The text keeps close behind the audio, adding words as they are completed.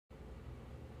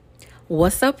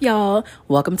What's up, y'all?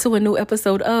 Welcome to a new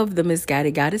episode of the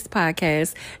Misguided Goddess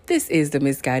podcast. This is the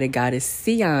Misguided Goddess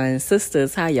Sion.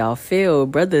 Sisters, how y'all feel?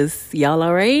 Brothers, y'all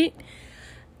all right?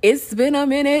 It's been a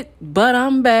minute, but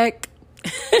I'm back.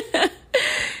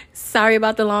 Sorry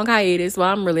about the long hiatus. Well,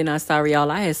 I'm really not sorry,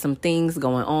 y'all. I had some things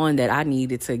going on that I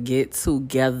needed to get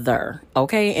together.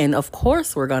 Okay. And of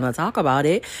course, we're going to talk about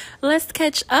it. Let's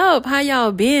catch up. How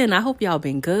y'all been? I hope y'all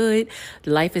been good.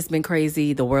 Life has been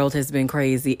crazy. The world has been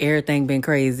crazy. Everything been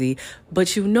crazy.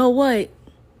 But you know what?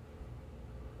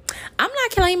 I'm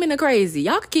not claiming the crazy.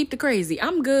 Y'all can keep the crazy.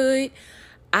 I'm good.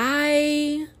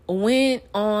 I went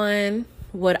on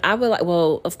what I would like.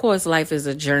 Well, of course, life is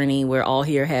a journey. We're all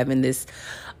here having this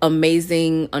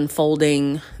amazing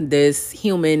unfolding, this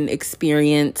human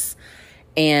experience,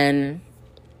 and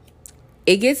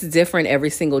it gets different every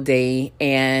single day.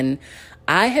 And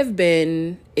I have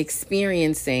been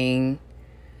experiencing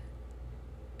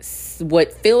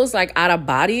what feels like out of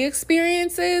body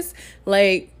experiences.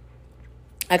 Like,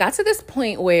 I got to this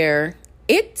point where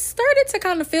it started to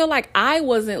kind of feel like I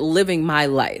wasn't living my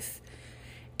life.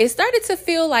 It started to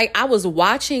feel like I was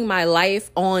watching my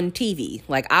life on TV.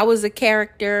 Like I was a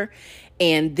character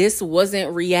and this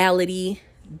wasn't reality.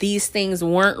 These things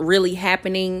weren't really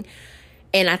happening.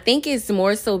 And I think it's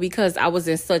more so because I was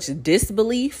in such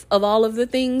disbelief of all of the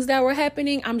things that were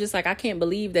happening. I'm just like, I can't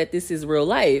believe that this is real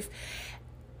life.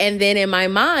 And then in my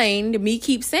mind, me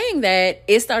keep saying that,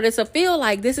 it started to feel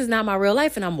like this is not my real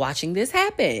life and I'm watching this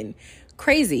happen.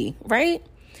 Crazy, right?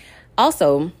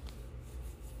 Also,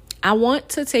 I want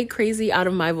to take crazy out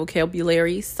of my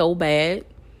vocabulary so bad,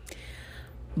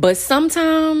 but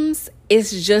sometimes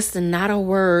it's just not a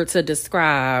word to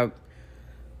describe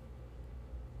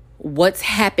what's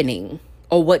happening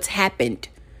or what's happened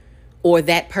or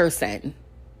that person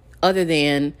other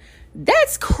than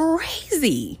that's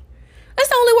crazy. That's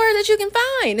the only word that you can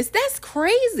find. That's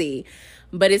crazy.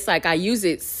 But it's like I use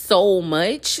it so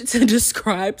much to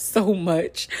describe so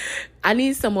much. I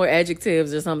need some more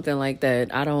adjectives or something like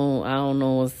that. I don't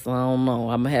know. I'm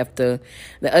gonna have to.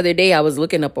 The other day I was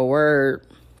looking up a word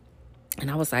and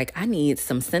I was like, I need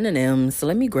some synonyms. So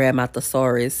let me grab my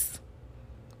thesaurus.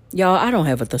 Y'all, I don't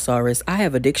have a thesaurus. I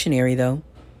have a dictionary though.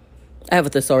 I have a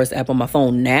thesaurus app on my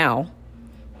phone now.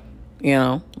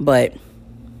 But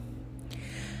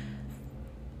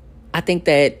I think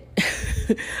that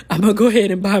I'm going to go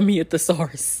ahead and buy me a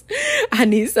thesaurus. I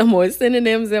need some more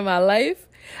synonyms in my life.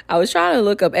 I was trying to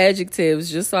look up adjectives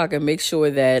just so I can make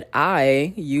sure that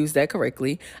I use that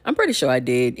correctly. I'm pretty sure I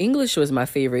did. English was my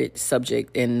favorite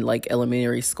subject in like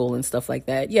elementary school and stuff like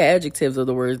that. Yeah, adjectives are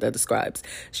the words that describes.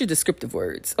 It's your descriptive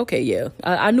words. Okay, yeah.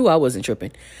 I knew I wasn't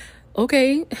tripping.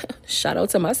 Okay. Shout out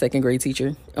to my second grade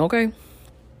teacher. Okay.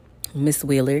 Miss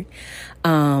Wheeler.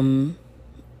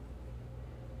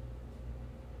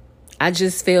 I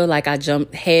just feel like I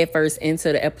jumped headfirst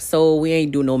into the episode. We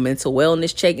ain't do no mental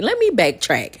wellness check. Let me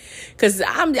backtrack, cause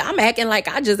I'm acting like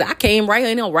I came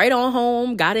right on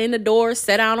home, got in the door,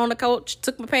 sat down on the couch,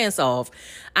 took my pants off.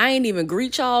 I ain't even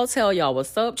greet y'all, tell y'all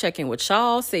what's up, check in with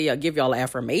y'all, give y'all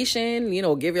affirmation,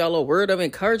 give y'all a word of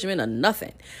encouragement or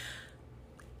nothing.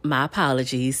 My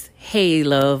apologies. Hey,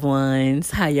 loved ones.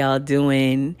 How y'all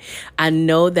doing? I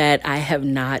know that I have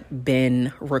not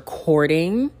been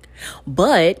recording,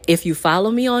 but if you follow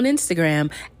me on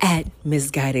Instagram at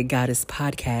Misguided Goddess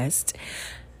Podcast,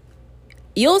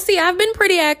 you'll see I've been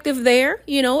pretty active there.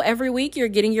 Every week you're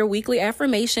getting your weekly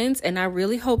affirmations, and I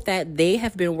really hope that they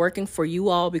have been working for you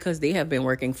all because they have been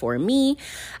working for me.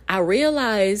 I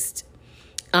realized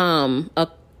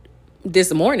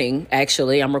this morning,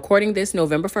 actually, I'm recording this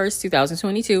November 1st,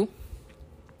 2022.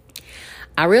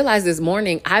 I realized this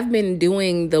morning I've been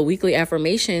doing the weekly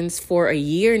affirmations for a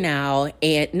year now,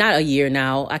 and not a year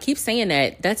now. I keep saying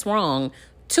that. That's wrong.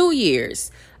 2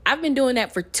 years. I've been doing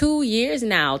that for 2 years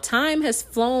now. Time has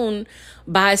flown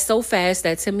by so fast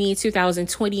that to me,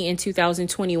 2020 and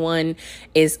 2021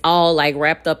 is all like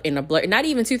wrapped up in a blur. Not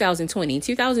even 2020.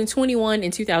 2021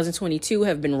 and 2022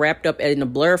 have been wrapped up in a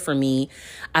blur for me.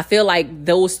 I feel like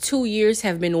those 2 years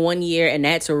have been 1 year, and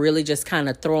that's really just kind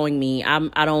of throwing me.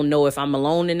 I don't know if I'm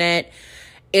alone in that.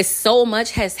 It's so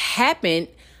much has happened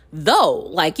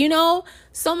though.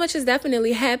 So much has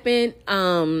definitely happened.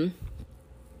 I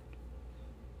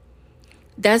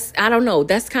don't know.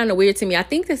 That's kind of weird to me. I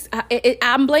think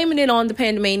I'm blaming it on the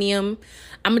pandemanium.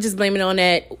 I'm just blaming it on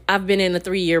that. I've been in a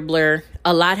 3-year blur.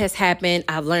 A lot has happened.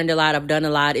 I've learned a lot. I've done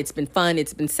a lot. It's been fun.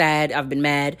 It's been sad. I've been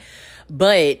mad.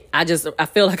 But I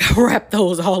feel like I wrapped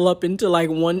those all up into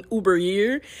like one uber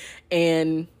year.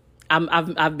 And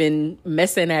I've been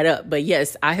messing that up. But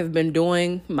yes, I have been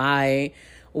doing my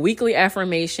weekly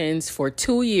affirmations for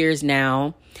 2 years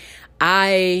now.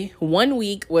 One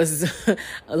week was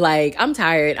like, I'm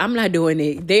tired. I'm not doing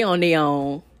it. They on their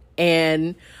own.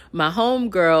 And my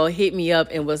homegirl hit me up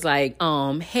and was like,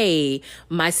 hey,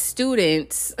 my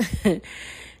students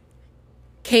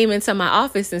came into my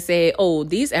office and said, oh,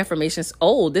 these affirmations,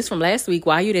 this from last week.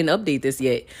 Why you didn't update this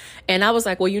yet? And I was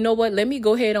like, well, you know what? Let me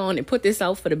go ahead on and put this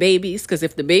out for the babies. Because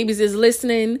if the babies is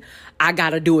listening, I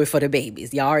got to do it for the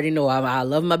babies. Y'all already know I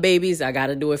love my babies. I got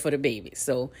to do it for the babies.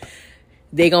 So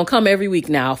they going to come every week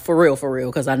now, for real,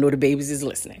 because I know the babies is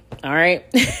listening. All right.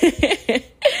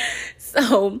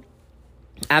 So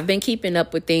I've been keeping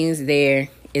up with things there.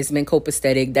 It's been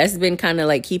copacetic. That's been kind of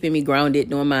like keeping me grounded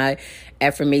doing my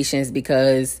affirmations,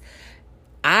 because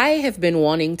I have been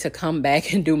wanting to come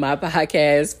back and do my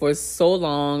podcast for so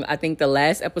long. I think the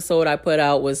last episode I put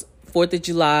out was 4th of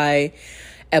July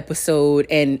episode,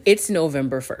 and it's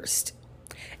November 1st.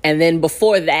 And then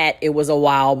before that, it was a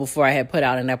while before I had put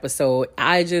out an episode.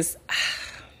 I've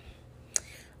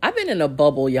been in a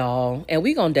bubble, y'all, and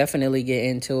we gonna definitely get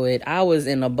into it. I was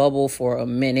in a bubble for a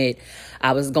minute.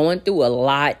 I was going through a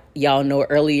lot. Y'all know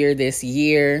earlier this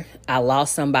year, I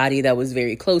lost somebody that was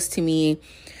very close to me.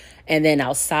 And then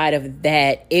outside of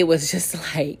that, it was just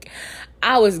like,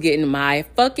 I was getting my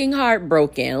fucking heart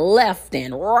broken left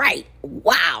and right.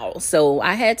 Wow. So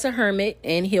I had to hermit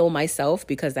and heal myself,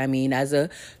 because as a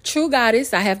true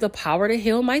goddess, I have the power to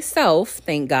heal myself.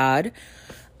 Thank God.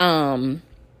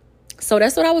 So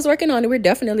that's what I was working on. And we're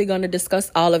definitely going to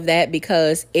discuss all of that,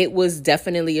 because it was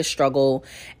definitely a struggle.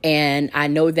 And I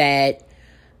know that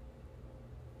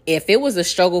if it was a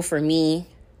struggle for me,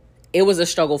 it was a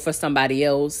struggle for somebody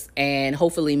else. And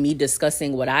hopefully me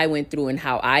discussing what I went through and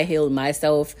how I healed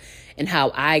myself and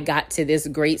how I got to this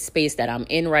great space that I'm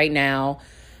in right now,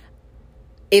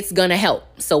 it's going to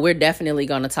help. So we're definitely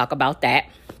going to talk about that.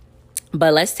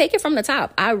 But let's take it from the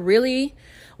top. Let me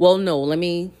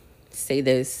say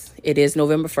this. It is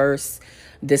November 1st.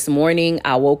 This morning,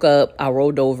 I woke up, I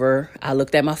rolled over, I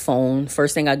looked at my phone.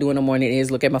 First thing I do in the morning is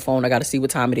look at my phone. I got to see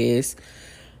what time it is,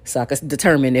 so I can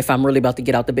determine if I'm really about to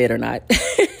get out the bed or not.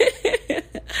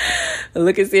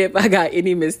 Look and see if I got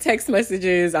any missed text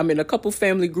messages. I'm in a couple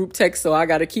family group texts, so I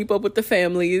got to keep up with the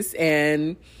families.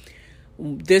 And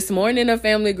this morning, a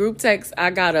family group text, I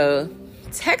got a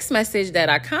text message that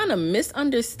I kind of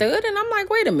misunderstood. And I'm like,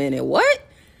 wait a minute, what?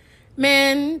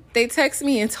 Man, they text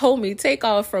me and told me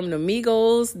Takeoff from the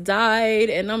Migos died.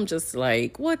 And I'm just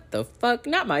like, what the fuck?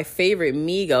 Not my favorite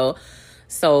Migo.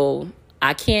 So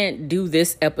I can't do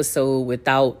this episode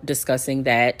without discussing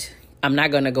that. I'm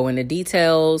not going to go into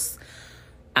details.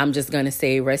 I'm just going to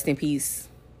say rest in peace,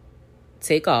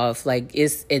 Takeoff. Like,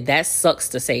 that sucks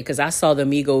to say, because I saw the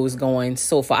Migos going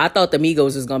so far. I thought the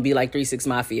Migos was going to be like 3 6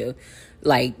 Mafia.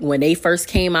 Like, when they first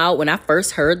came out, when I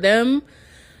first heard them,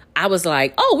 I was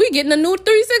like, oh, we getting a new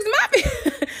 3 6 Mafia.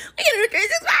 We getting a new 3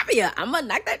 6 Mafia. I'm going to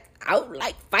knock that out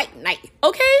like fight night.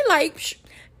 Okay?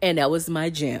 And that was my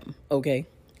jam. Okay?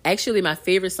 Actually, my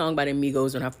favorite song by the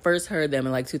Migos when I first heard them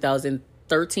in like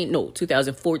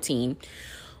 2014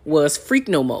 was Freak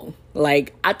No More.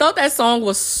 Like, I thought that song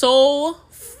was so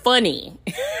funny.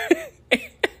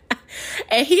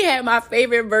 And he had my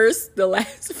favorite verse, the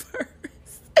last verse.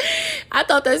 I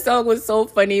thought that song was so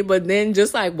funny, but then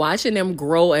just like watching them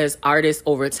grow as artists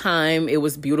over time, it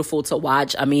was beautiful to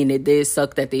watch. It did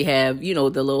suck that they have, the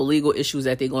little legal issues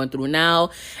that they're going through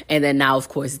now. And then now, of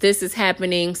course, this is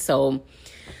happening. So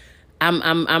I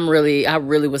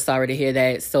really was sorry to hear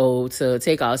that. So to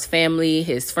Takeoff's family,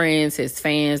 his friends, his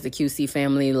fans, the QC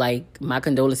family, like, my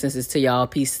condolences to y'all.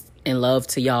 Peace and love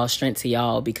to y'all. Strength to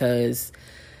y'all, because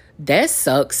that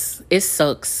sucks. It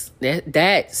sucks.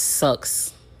 That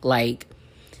sucks. Like,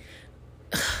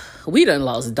 we done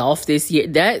lost Dolph this year.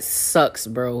 That sucks,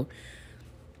 bro.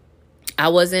 I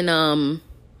wasn't a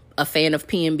fan of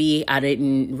P&B. I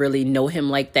didn't really know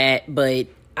him like that, but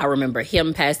I remember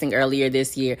him passing earlier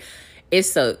this year. It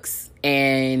sucks.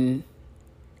 And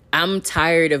I'm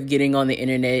tired of getting on the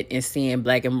internet and seeing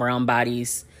black and brown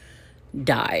bodies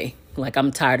die. Like,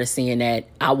 I'm tired of seeing that.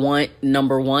 I want,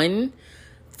 number one,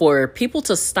 for people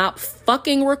to stop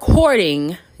fucking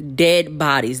recording dead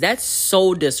bodies. That's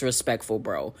so disrespectful,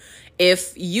 bro.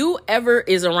 If you ever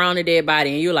is around a dead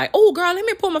body and you're like, oh, girl, let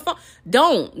me pull my phone.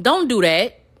 Don't do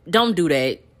that. Don't do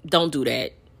that. Don't do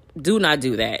that. Do not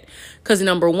do that. Because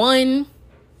number one,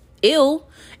 ill.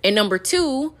 And number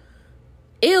two,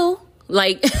 ill.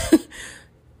 Like,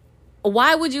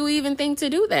 why would you even think to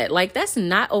do that? Like, that's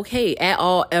not okay at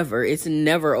all, ever. It's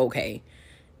never okay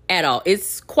at all.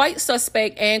 It's quite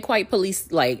suspect and quite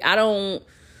police. Like, I don't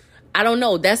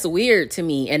know. That's weird to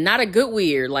me, and not a good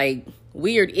weird, like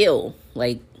weird ill,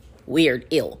 like weird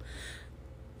ill.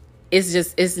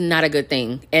 it's not a good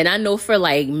thing. And I know for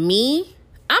like me,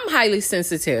 I'm highly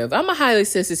sensitive. I'm a highly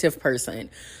sensitive person.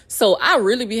 So I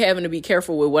really be having to be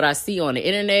careful with what I see on the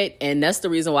internet. And that's the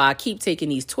reason why I keep taking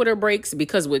these Twitter breaks,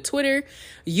 because with Twitter,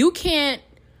 you can't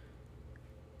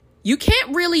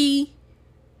really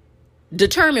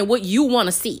determine what you want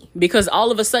to see, because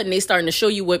all of a sudden they starting to show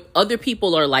you what other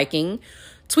people are liking,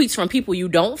 tweets from people you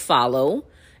don't follow,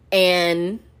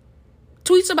 and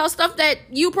tweets about stuff that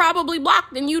you probably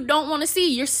blocked and you don't want to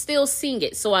see. You're still seeing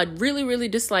it. So I really, really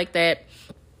dislike that.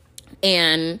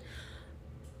 And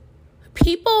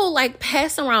people like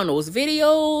pass around those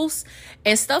videos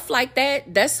and stuff like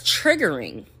that. That's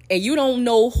triggering. And you don't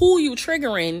know who you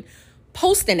triggering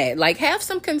posting that. Like, have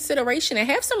some consideration and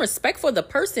have some respect for the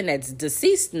person that's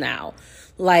deceased now.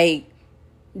 Like,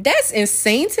 that's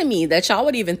insane to me that y'all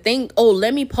would even think, oh,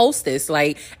 let me post this.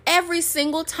 Like, every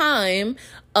single time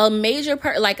a major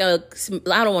I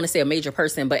don't want to say a major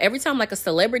person, but every time like a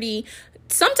celebrity,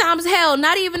 sometimes hell,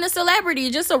 not even a celebrity,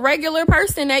 just a regular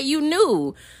person that you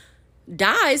knew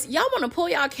dies, y'all want to pull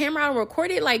y'all camera out and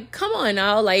record it? Like, come on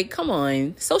now. Like, come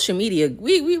on. Social media,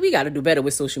 we got to do better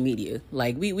with social media.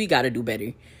 Like, we got to do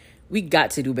better. We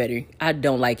got to do better. I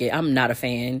don't like it. I'm not a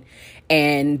fan.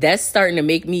 And that's starting to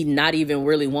make me not even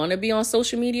really want to be on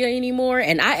social media anymore.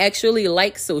 And I actually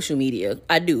like social media.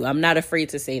 I do. I'm not afraid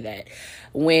to say that.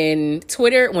 When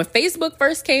Facebook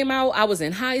first came out, I was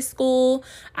in high school.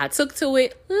 I took to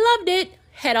it, loved it,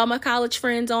 had all my college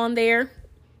friends on there.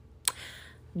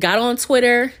 Got on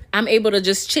Twitter. I'm able to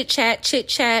just chit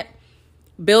chat,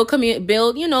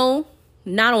 build, you know,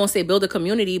 not I won't say build a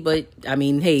community, but I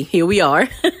mean, hey, here we are.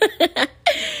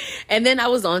 And then I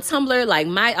was on Tumblr,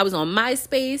 I was on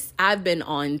MySpace. I've been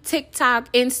on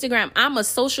TikTok, Instagram. I'm a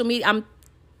social media. I'm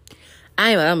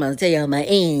gonna tell y'all my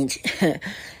age.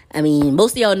 I mean,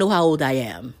 most of y'all know how old I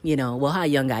am, you know, well, how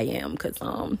young I am, because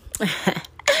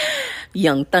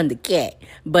young Thundercat.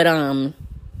 But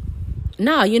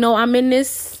nah, you know, I'm in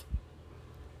this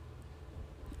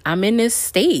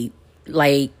state.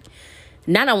 Like,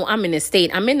 I'm in this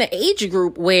state. I'm in the age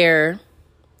group where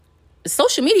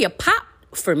social media popped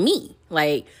for me.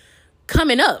 Like,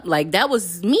 coming up. Like, that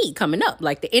was me coming up.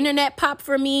 Like, the internet popped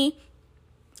for me.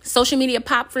 Social media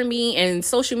popped for me. And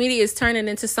social media is turning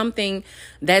into something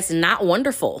that's not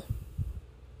wonderful.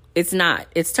 It's not.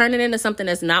 It's turning into something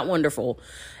that's not wonderful.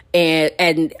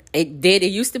 And it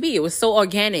used to be. It was so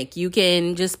organic. You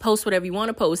can just post whatever you want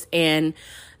to post. And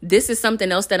this is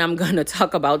something else that I'm going to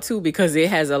talk about too, because it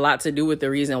has a lot to do with the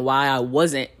reason why I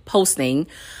wasn't posting.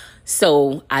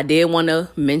 So I did want to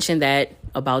mention that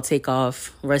about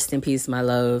Takeoff. Rest in peace, my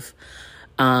love.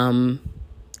 And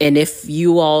if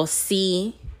you all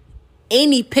see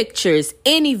any pictures,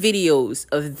 any videos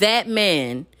of that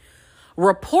man,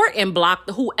 report and block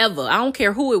whoever. I don't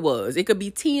care who it was. It could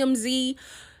be TMZ.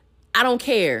 I don't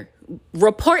care.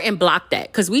 Report and block that,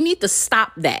 because we need to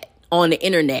stop that on the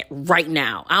internet right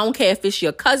now. I don't care if it's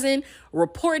your cousin.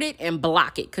 Report it and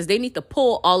block it, because they need to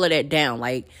pull all of that down.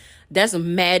 Like, that's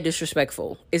mad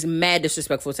disrespectful. It's mad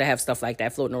disrespectful to have stuff like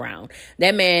that floating around.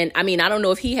 That man, I mean, I don't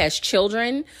know if he has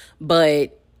children,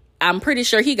 but I'm pretty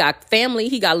sure he got family.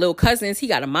 He got little cousins. He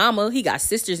got a mama. He got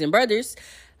sisters and brothers.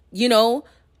 You know,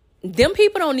 them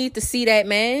people don't need to see that,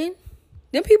 man.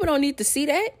 Them people don't need to see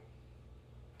that.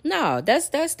 No,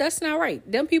 that's not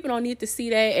right. Them people don't need to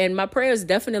see that. And my prayers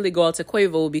definitely go out to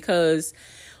Quavo, because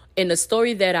in the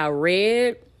story that I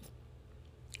read,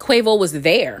 Quavo was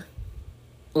there.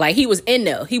 Like, he was in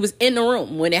there. He was in the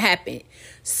room when it happened.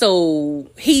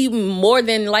 So he more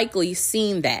than likely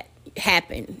seen that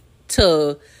happen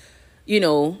to, you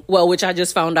know, well, which I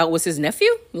just found out was his nephew.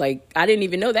 Like, I didn't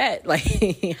even know that. Like,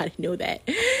 I didn't know that.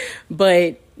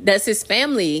 But that's his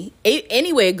family.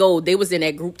 Anywhere it go, they was in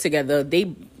that group together.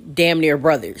 They damn near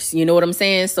brothers. You know what I'm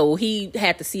saying? So he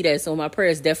had to see that. So my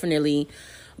prayers definitely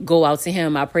go out to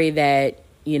him. I pray that,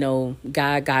 you know,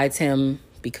 God guides him,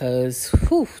 because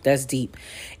that's deep.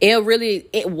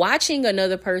 Watching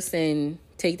another person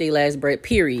take their last breath,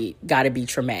 period, gotta be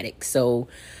traumatic. So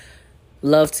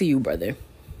love to you, brother.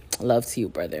 Love to you,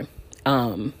 brother.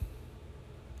 I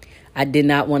did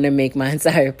not want to make my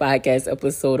entire podcast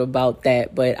episode about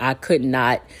that, but I could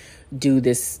not do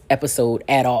this episode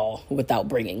at all without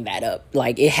bringing that up.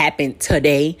 Like, it happened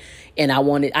today, and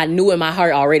I knew in my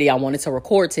heart already I wanted to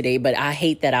record today, but I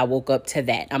hate that I woke up to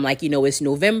that. I'm like, you know, it's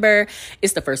November.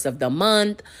 It's the first of the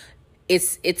month.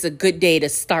 It's a good day to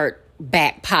start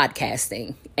back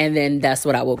podcasting. And then that's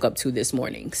what I woke up to this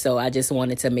morning. So I just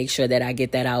wanted to make sure that I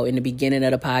get that out in the beginning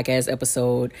of the podcast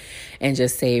episode and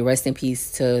just say rest in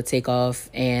peace to Takeoff.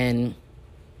 And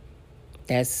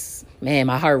that's, man,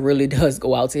 my heart really does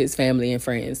go out to his family and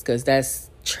friends, because that's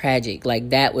tragic. Like,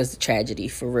 that was a tragedy,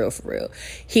 for real, for real.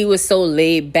 He was so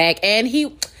laid back, and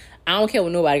I don't care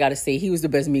what nobody got to say, he was the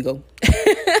best Migo.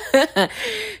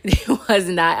 They was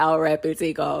not out rapping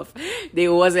Takeoff. They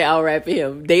wasn't out rapping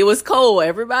him. They was cold.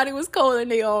 Everybody was cold and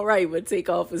they all right, but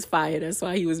Takeoff was fire. That's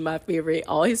why he was my favorite.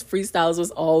 All his freestyles was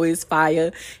always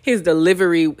fire. His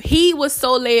delivery, he was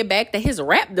so laid back that his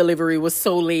rap delivery was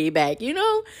so laid back, you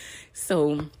know?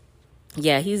 So,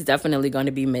 yeah, he's definitely going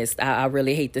to be missed. I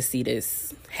really hate to see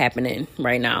this happening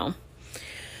right now.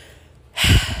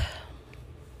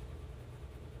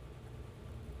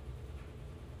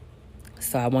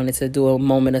 So I wanted to do a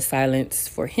moment of silence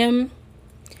for him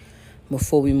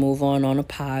before we move on a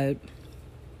pod.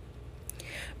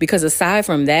 Because aside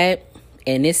from that,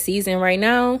 in this season right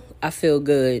now, I feel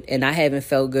good. And I haven't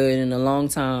felt good in a long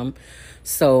time.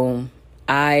 So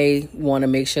I want to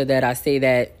make sure that I say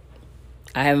that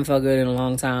I haven't felt good in a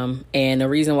long time. And the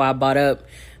reason why I brought up,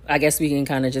 I guess we can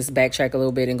kind of just backtrack a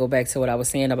little bit and go back to what I was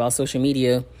saying about social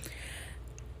media.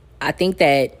 I think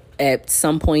that at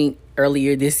some point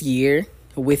earlier this year,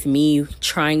 with me not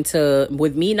trying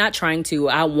to,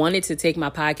 I wanted to take my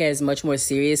podcast much more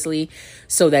seriously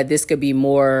so that this could be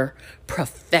more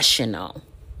professional,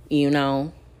 you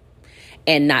know,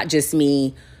 and not just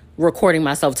me recording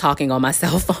myself talking on my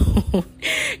cell phone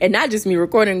and not just me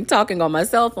talking on my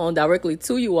cell phone directly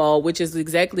to you all, which is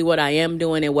exactly what I am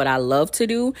doing and what I love to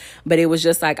do. But it was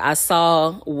just like, I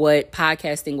saw what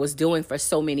podcasting was doing for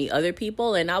so many other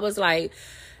people. And I was like,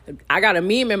 I got a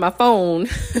meme in my phone.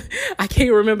 I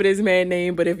can't remember this man's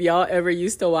name, but if y'all ever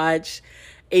used to watch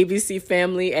ABC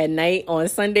Family at night on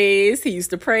Sundays, he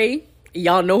used to pray.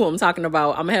 Y'all know who I'm talking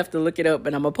about. I'm going to have to look it up,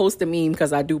 and I'm going to post a meme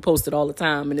because I do post it all the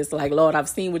time. And it's like, Lord, I've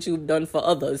seen what you've done for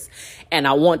others, and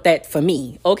I want that for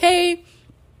me. Okay?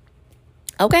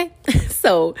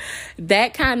 So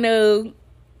that kind of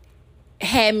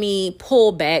had me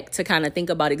pull back to kind of think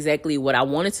about exactly what I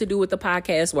wanted to do with the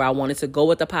podcast, where I wanted to go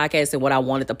with the podcast, and what I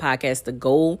wanted the podcast to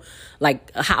go,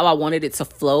 like how I wanted it to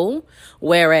flow.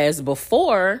 Whereas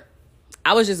before,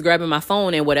 I was just grabbing my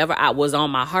phone and whatever was on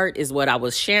my heart is what I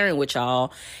was sharing with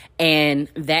y'all. And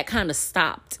that kind of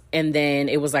stopped. And then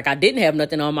it was like I didn't have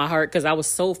nothing on my heart because I was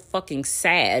so fucking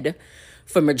sad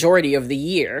for majority of the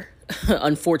year,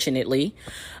 unfortunately.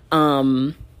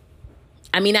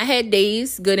 I mean, I had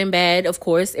days, good and bad, of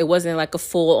course. It wasn't like a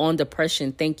full-on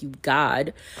depression, thank you,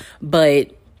 God.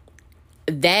 But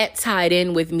that tied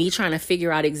in with me trying to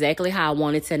figure out exactly how I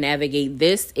wanted to navigate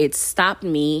this. It stopped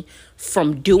me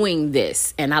from doing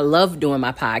this. And I love doing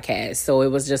my podcast. So it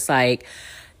was just like,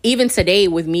 even today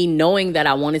with me knowing that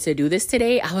I wanted to do this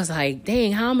today, I was like,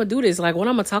 dang, how I'm going to do this? Like, what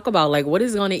I'm going to talk about? Like, what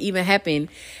is going to even happen?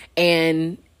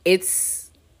 And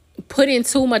it's putting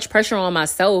too much pressure on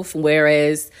myself,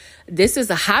 whereas this is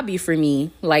a hobby for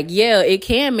me. Like, yeah, it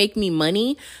can make me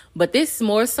money, but this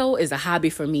more so is a hobby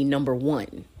for me, number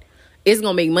one. It's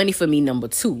going to make money for me, number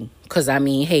two, because, I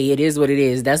mean, hey, it is what it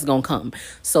is. That's going to come.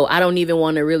 So I don't even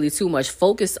want to really too much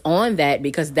focus on that,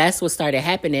 because that's what started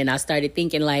happening. I started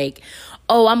thinking like,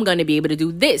 oh, I'm going to be able to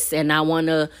do this, and I want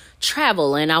to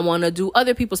travel, and I want to do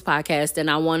other people's podcasts, and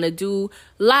I want to do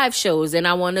live shows, and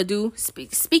I want to do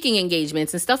speaking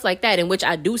engagements and stuff like that, in which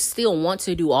I do still want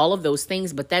to do all of those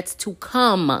things, but that's to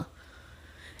come.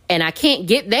 And I can't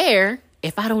get there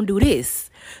if I don't do this.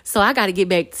 So I got to get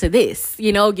back to this,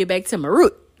 get back to my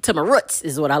roots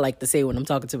is what I like to say when I'm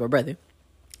talking to my brother.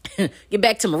 Get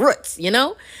back to my roots,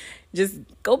 just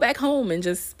go back home and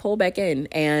just pull back in.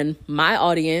 And my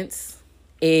audience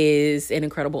is an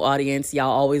incredible audience.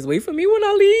 Y'all always wait for me when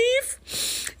I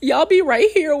leave. Y'all be right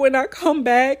here when I come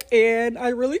back. And I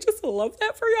really just love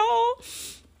that for y'all.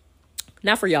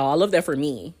 Not for y'all. I love that for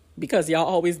me, because y'all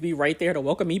always be right there to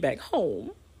welcome me back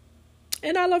home.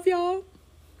 And I love y'all.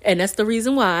 And that's the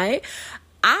reason why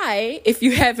if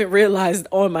you haven't realized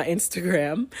on my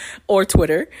Instagram or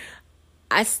Twitter,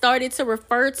 I started to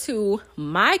refer to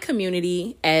my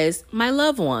community as my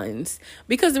loved ones,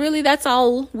 because really that's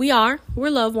all we are. We're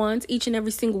loved ones, each and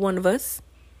every single one of us.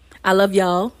 I love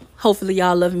y'all. Hopefully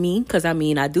y'all love me, because I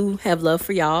do have love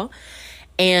for y'all.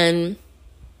 And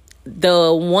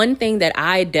the one thing that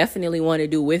I definitely want to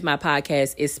do with my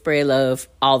podcast is spread love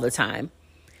all the time.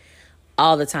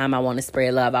 All the time I want to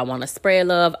spread love. I want to spread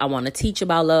love. I want to teach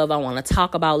about love. I want to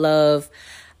talk about love,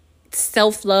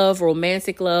 self-love,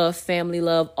 romantic love, family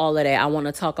love, all of that. I want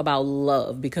to talk about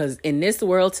love, because in this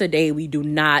world today, we do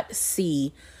not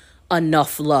see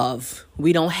enough love.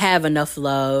 We don't have enough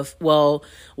love. Well,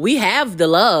 we have the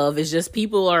love. It's just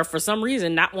people are, for some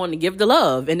reason, not wanting to give the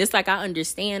love. And it's like, I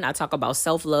understand. I talk about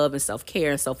self-love and self-care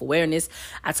and self-awareness.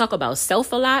 I talk about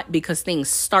self a lot because things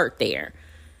start there.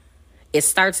 it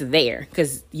starts there,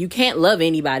 because you can't love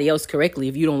anybody else correctly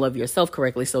if you don't love yourself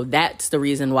correctly. So that's the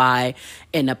reason why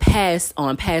on past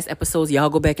episodes, y'all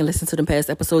go back and listen to the past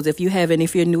episodes. If you haven't,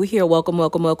 if you're new here, welcome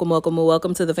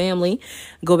to the family.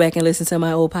 Go back and listen to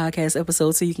my old podcast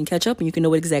episodes so you can catch up and you can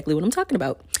know exactly what I'm talking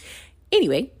about.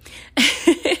 Anyway,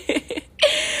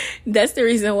 that's the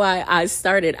reason why I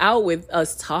started out with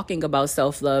us talking about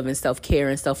self-love and self-care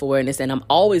and self-awareness. And I'm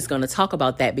always going to talk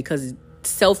about that, because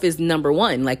self is number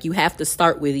one. Like, you have to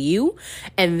start with you,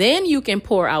 and then you can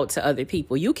pour out to other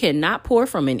people. You cannot pour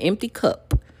from an empty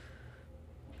cup.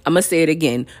 I'm going to say it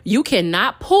again. You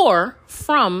cannot pour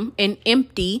from an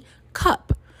empty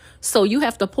cup. So you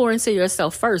have to pour into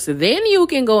yourself first. Then you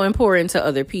can go and pour into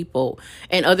other people.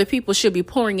 And other people should be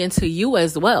pouring into you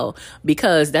as well,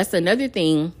 because that's another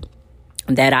thing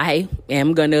that I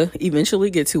am going to eventually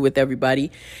get to with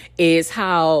everybody, is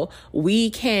how we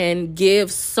can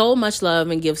give so much love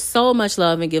and give so much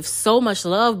love and give so much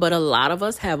love, but a lot of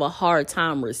us have a hard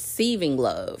time receiving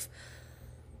love.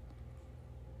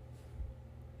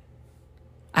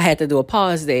 I had to do a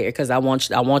pause there because I want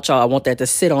that to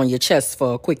sit on your chest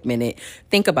for a quick minute.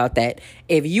 Think about that.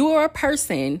 If you are a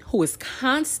person who is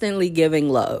constantly giving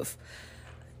love,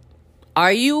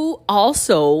 are you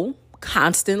also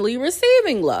constantly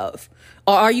receiving love?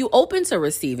 Or are you open to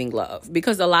receiving love?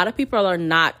 Because a lot of people are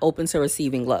not open to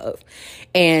receiving love.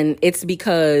 And it's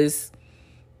because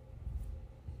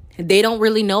they don't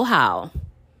really know how.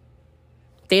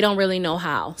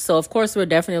 So, of course, we're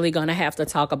definitely going to have to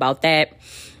talk about that,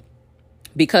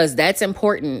 because that's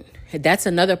important. That's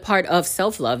another part of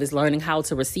self-love, is learning how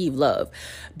to receive love,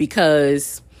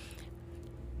 because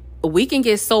we can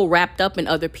get so wrapped up in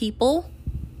other people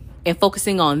and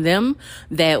focusing on them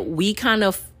that we kind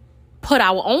of put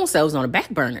our own selves on the back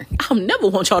burner. I'll never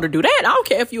want y'all to do that. I don't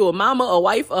care if you're a mama, a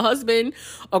wife, a husband,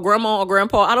 a grandma, or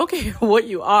grandpa. I don't care what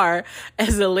you are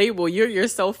as a label. You're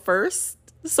yourself first.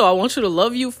 So I want you to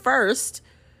love you first,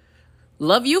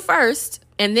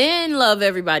 and then love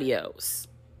everybody else.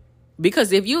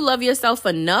 Because if you love yourself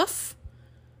enough,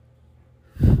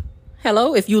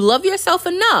 if you love yourself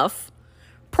enough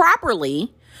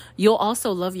properly, you'll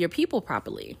also love your people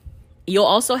properly. You'll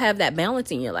also have that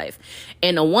balance in your life.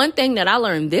 And the one thing that I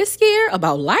learned this year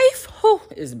about life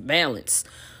is balance.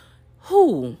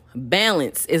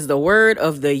 Balance is the word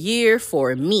of the year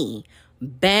for me.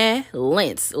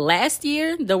 Balance. Last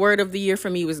year, the word of the year for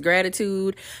me was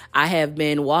gratitude. I have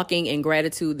been walking in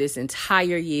gratitude this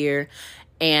entire year,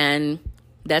 and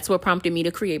that's what prompted me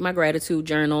to create my gratitude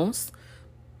journals.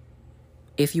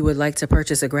 If you would like to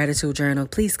purchase a gratitude journal,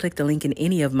 please click the link in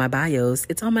any of my bios.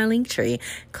 It's on my link tree.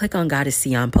 Click on Goddess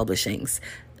Sion Publishings.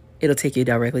 It'll take you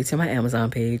directly to my Amazon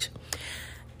page.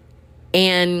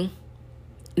 And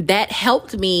that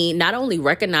helped me not only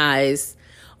recognize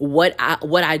what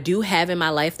I do have in my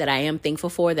life that I am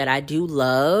thankful for, that I do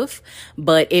love,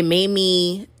 but it made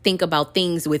me think about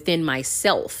things within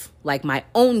myself, like my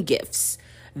own gifts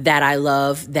that I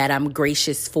love, that I'm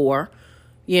gracious for.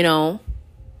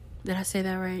 Did I say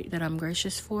that right? That I'm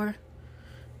gracious for?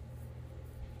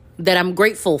 That I'm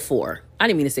grateful for. I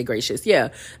didn't mean to say gracious. Yeah,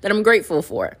 that I'm grateful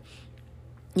for.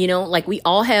 Like, we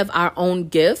all have our own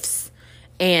gifts,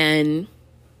 and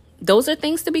those are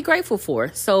things to be grateful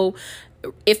for. So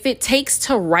if it takes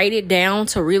to write it down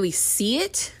to really see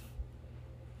it,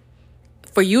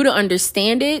 for you to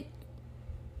understand it,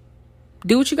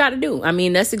 do what you got to do. I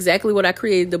mean, that's exactly what I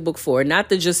created the book for. Not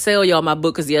to just sell y'all my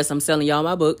book, because yes, I'm selling y'all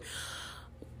my book.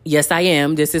 Yes, I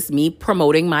am. This is me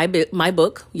promoting my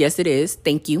book. Yes, it is.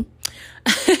 Thank you.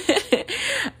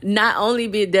 Not only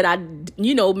did I,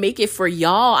 make it for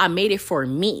y'all, I made it for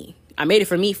me. I made it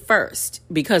for me first,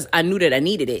 because I knew that I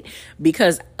needed it.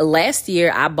 Because last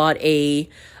year I bought a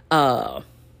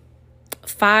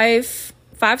five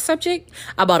subject.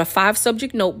 I bought a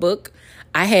 5-subject notebook.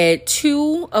 I had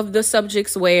 2 of the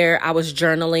subjects where I was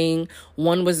journaling.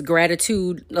 One was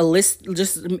gratitude, a list,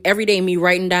 just every day me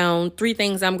writing down 3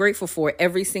 things I'm grateful for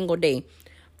every single day.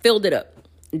 Filled it up.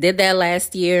 Did that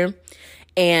last year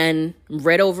and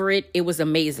read over it. It was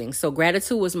amazing. So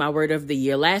gratitude was my word of the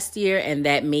year last year, and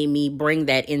that made me bring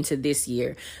that into this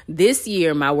year. This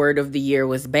year, my word of the year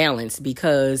was balance,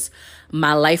 because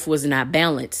my life was not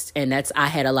balanced. And I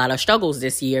had a lot of struggles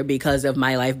this year because of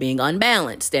my life being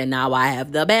unbalanced. And now I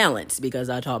have the balance because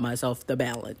I taught myself the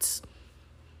balance.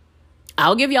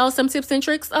 I'll give y'all some tips and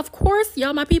tricks. Of course,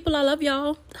 y'all, my people, I love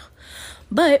y'all.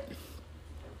 But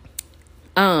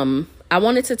I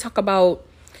wanted to talk about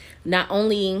not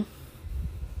only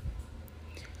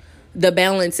the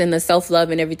balance and the self-love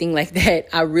and everything like that.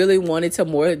 I really wanted to,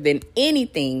 more than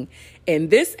anything in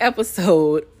this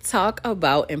episode, talk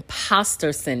about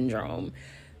imposter syndrome.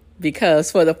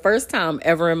 because for the first time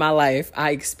ever in my life,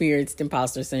 I experienced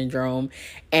imposter syndrome,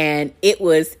 and it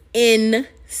was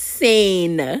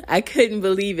insane. I couldn't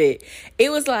believe it.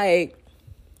 It was like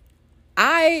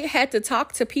I had to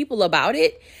talk to people about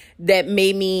it that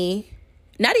made me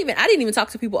I didn't even talk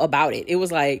to people about it. It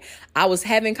was like I was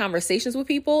having conversations with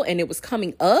people and it was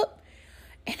coming up,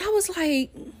 and I was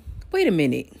like, wait a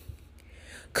minute.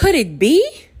 Could it be?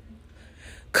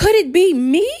 Could it be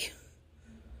me?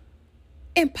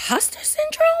 Imposter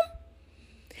syndrome?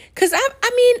 Because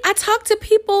I talk to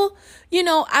people,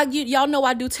 y'all know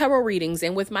I do tarot readings,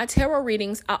 and with my tarot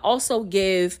readings, I also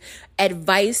give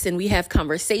advice, and we have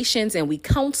conversations and we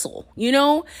counsel,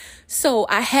 So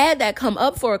I had that come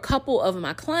up for a couple of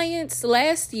my clients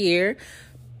last year,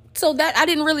 so that I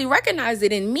didn't really recognize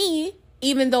it in me,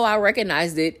 even though I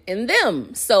recognized it in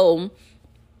them. So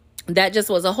that just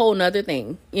was a whole nother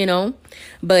thing,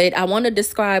 But I want to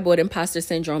describe what imposter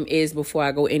syndrome is before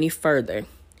I go any further.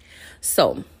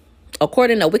 So,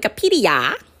 according to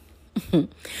Wikipedia,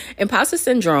 imposter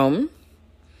syndrome,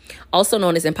 also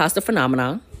known as imposter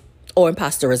phenomena or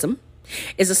imposterism,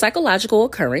 is a psychological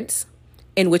occurrence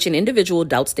in which an individual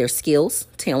doubts their skills,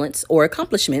 talents, or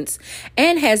accomplishments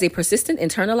and has a persistent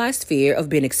internalized fear of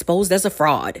being exposed as a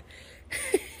fraud.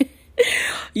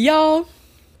 Y'all,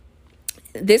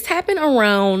 this happened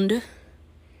around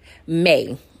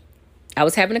May. I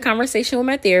was having a conversation with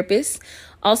my therapist.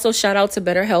 Also, shout out to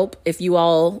BetterHelp. If you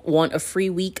all want a free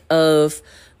week of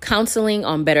counseling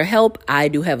on BetterHelp, I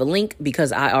do have a link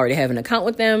because I already have an account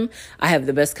with them. I have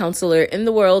the best counselor in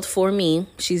the world for me.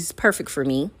 She's perfect for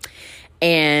me.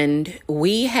 And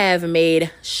we have made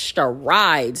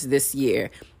strides this year.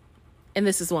 And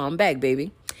this is why I'm back,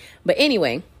 baby. But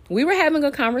anyway, we were having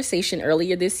a conversation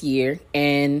earlier this year,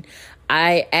 and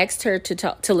I asked her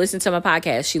to listen to my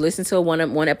podcast. She listened to one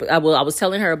episode. I was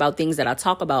telling her about things that I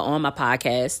talk about on my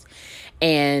podcast,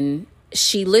 and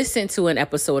she listened to an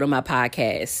episode of my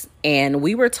podcast, and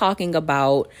we were talking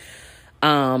about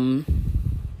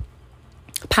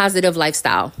positive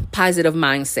lifestyle, positive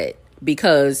mindset,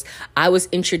 because I was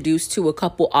introduced to a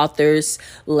couple authors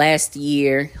last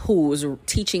year whose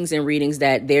teachings and readings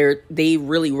that they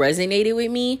really resonated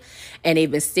with me, and they've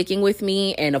been sticking with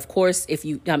me. And of course, if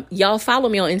you y'all follow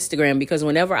me on Instagram, because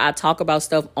whenever I talk about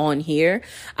stuff on here,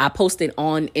 I post it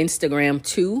on Instagram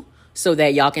too, so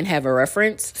that y'all can have a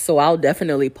reference. So I'll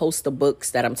definitely post the books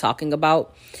that I'm talking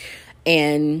about.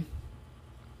 And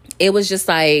it was just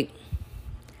like,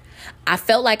 I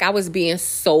felt like I was being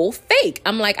so fake.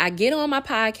 I'm like, I get on my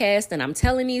podcast and I'm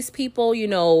telling these people,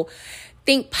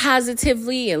 think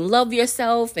positively and love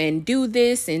yourself and do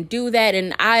this and do that.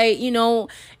 And I,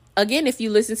 again, if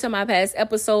you listen to my past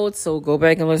episodes, so go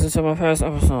back and listen to my past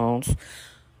episodes.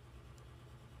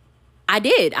 I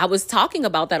did. I was talking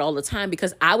about that all the time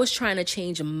because I was trying to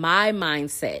change my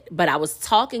mindset, but I was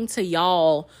talking to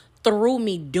y'all through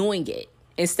me doing it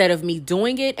instead of me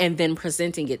doing it and then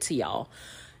presenting it to y'all.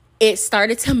 It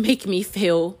started to make me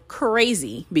feel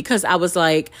crazy because I was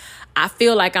like, I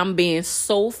feel like I'm being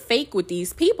so fake with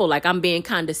these people. Like I'm being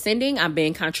condescending. I'm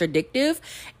being contradictive.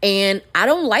 And I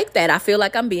don't like that. I feel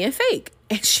like I'm being fake.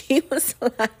 And she was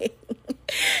like,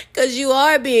 because you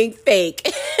are being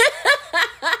fake.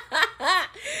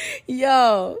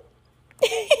 Yo.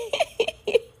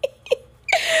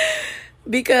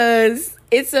 Because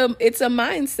it's a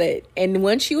mindset. And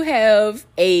once you have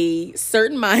a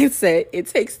certain mindset, it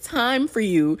takes time for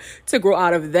you to grow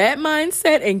out of that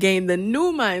mindset and gain the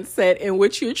new mindset in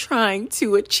which you're trying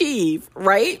to achieve,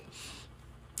 right?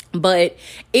 But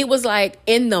it was like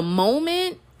in the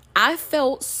moment, I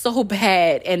felt so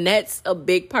bad. And that's a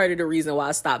big part of the reason why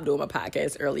I stopped doing my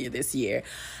podcast earlier this year.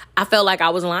 I felt like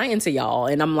I was lying to y'all.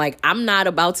 And I'm like, I'm not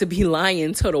about to be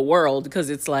lying to the world, because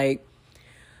it's like,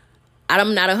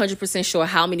 I'm not 100% sure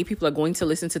how many people are going to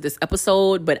listen to this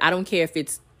episode, but I don't care if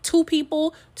it's 2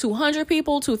 people, 200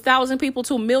 people, 2,000 people,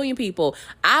 2 million people.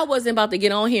 I wasn't about to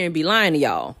get on here and be lying to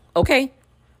y'all, okay?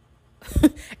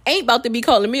 Ain't about to be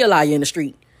calling me a liar in the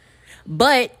street.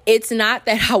 But it's not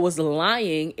that I was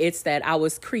lying. It's that I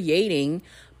was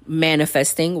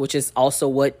manifesting, which is also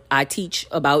what I teach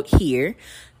about here.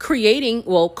 Co-creating,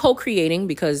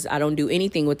 because I don't do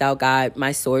anything without God,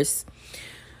 my source.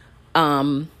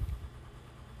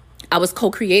 I was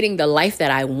co-creating the life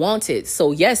that I wanted.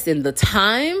 So yes, in the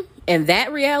time and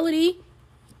that reality,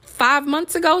 5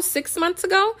 months ago, 6 months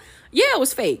ago, yeah, it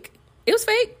was fake. It was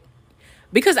fake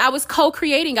because I was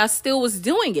co-creating. I still was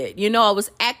doing it. I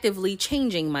was actively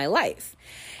changing my life.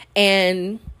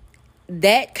 And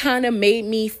that kind of made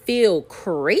me feel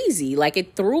crazy. Like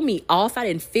it threw me off. I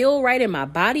didn't feel right in my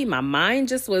body. My mind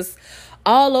just was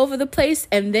all over the place.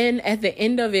 And then at the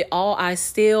end of it all, I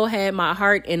still had my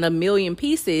heart in a million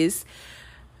pieces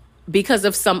because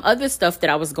of some other stuff that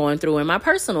I was going through in my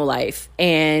personal life.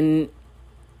 And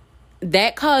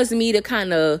that caused me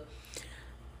to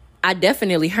I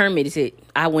definitely hermited.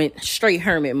 I went straight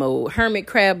hermit mode. Hermit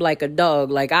crab like a dog.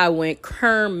 Like I went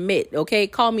Kermit, okay?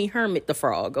 Call me Hermit the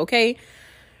Frog, okay?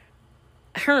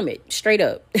 Hermit, straight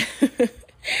up.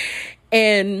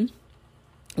 And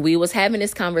we was having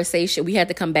this conversation. We had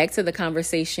to come back to the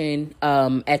conversation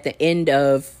at the end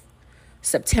of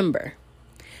September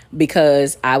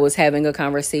because I was having a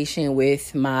conversation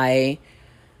with my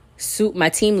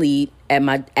team lead at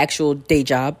my actual day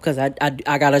job, because I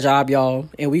got a job, y'all,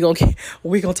 and we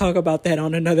gonna talk about that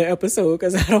on another episode,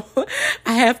 because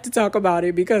I have to talk about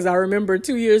it, because I remember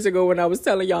 2 years ago when I was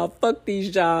telling y'all fuck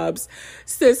these jobs,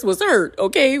 sis was hurt.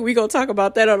 Okay, we gonna talk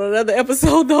about that on another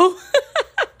episode though.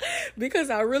 Because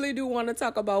I really do want to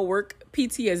talk about work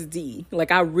PTSD.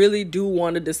 Like, I really do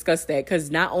want to discuss that, because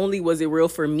not only was it real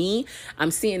for me, I'm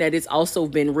seeing that it's also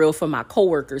been real for my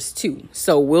coworkers too.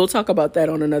 So we'll talk about that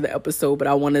on another episode, but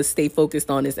I want to stay focused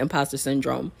on this imposter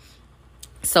syndrome.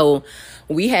 So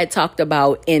we had talked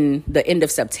about in the end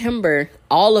of September,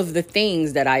 all of the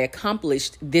things that I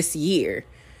accomplished this year.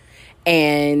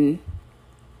 And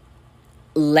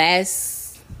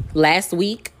last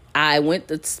week, I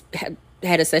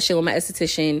had a session with my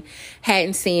esthetician,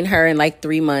 hadn't seen her in like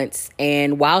 3 months.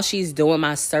 And while she's doing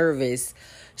my service,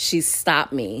 she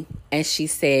stopped me and she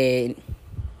said,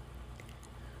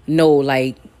 no,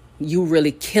 like, you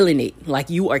really killing it.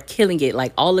 Like, you are killing it.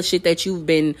 Like, all the shit that you've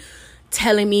been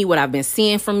telling me, what I've been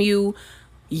seeing from you,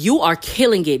 you are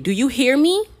killing it. Do you hear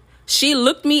me? She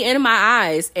looked me in my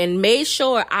eyes and made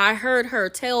sure I heard her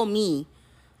tell me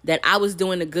that I was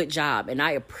doing a good job, and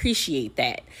I appreciate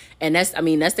that. And that's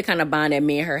the kind of bond that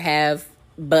me and her have.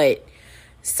 But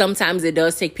sometimes it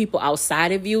does take people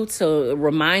outside of you to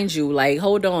remind you, like,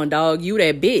 hold on, dog, you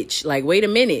that bitch. Like, wait a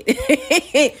minute.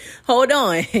 Hold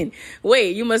on.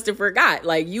 Wait, you must have forgot.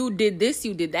 Like, you did this,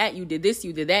 you did that, you did this,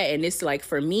 you did that. And it's like,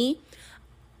 for me,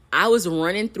 I was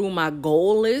running through my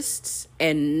goal lists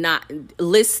and not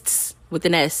lists with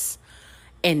an S,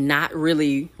 and not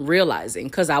really realizing,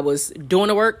 because I was doing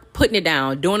the work, putting it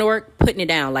down, doing the work, putting it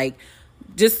down, like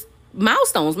just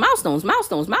milestones,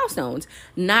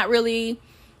 not really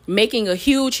making a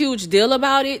huge deal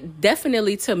about it.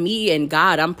 Definitely, to me and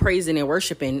God, I'm praising and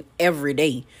worshiping every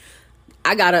day.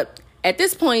 At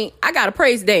this point, I got a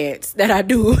praise dance that I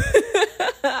do.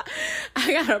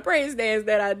 I got a praise dance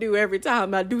that I do every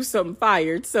time I do something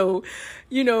fired. So,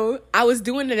 I was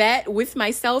doing that with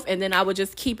myself, and then I would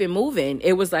just keep it moving.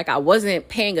 It was like I wasn't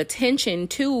paying attention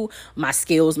to my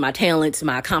skills, my talents,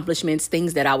 my accomplishments,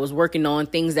 things that I was working on,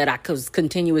 things that I was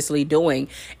continuously doing.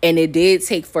 And it did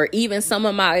take for even some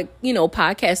of my,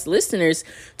 podcast listeners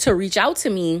to reach out to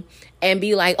me and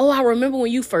be like, oh, I remember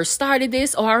when you first started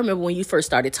this. Oh, I remember when you first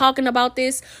started talking about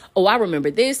this. Oh, I remember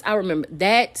this. I remember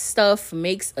that. Stuff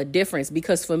makes a difference,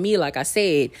 because for me, like I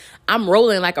said, I'm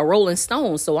rolling like a rolling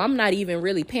stone. So I'm not even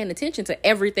really paying attention to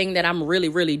everything that I'm really,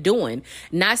 really doing.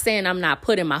 Not saying I'm not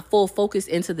putting my full focus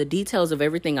into the details of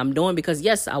everything I'm doing, because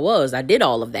yes, I did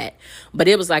all of that. But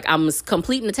it was like I was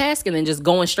completing the task and then just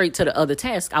going straight to the other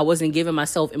task. I wasn't giving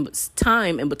myself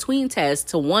time in between tasks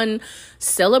to, one,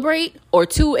 celebrate, or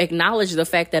two, acknowledge the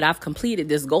fact that I've completed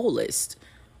this goal list.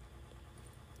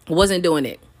 Wasn't doing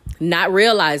it. Not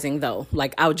realizing though,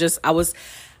 like I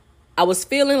was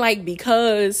feeling like,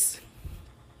 because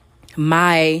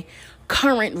my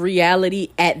current reality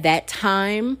at that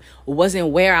time wasn't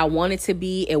where I wanted to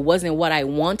be, it wasn't what I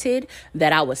wanted,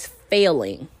 that I was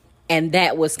failing. And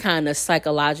that was kind of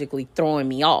psychologically throwing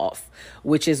me off,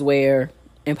 which is where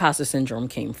imposter syndrome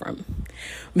came from.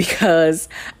 Because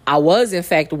I was, in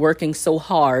fact, working so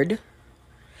hard,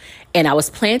 and I was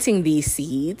planting these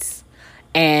seeds.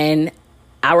 And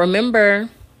I remember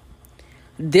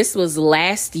this was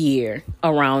last year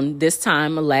around this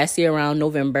time, around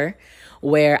November,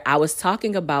 where I was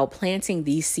talking about planting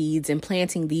these seeds and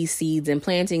planting these seeds and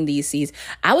planting these seeds.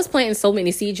 I was planting so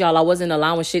many seeds, y'all, I wasn't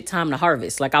allowing shit time to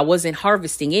harvest. Like, I wasn't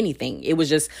harvesting anything. It was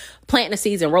just planting the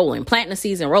seeds and rolling, planting the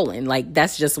seeds and rolling. Like,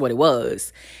 that's just what it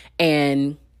was.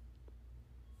 And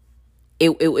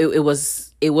it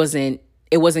wasn't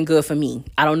good for me.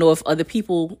 I don't know if other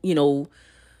people,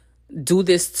 do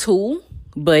this too,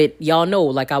 but y'all know,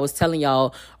 like I was telling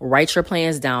y'all, write your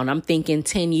plans down. I'm thinking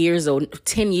 10 years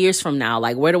from now,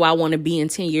 like, where do I want to be in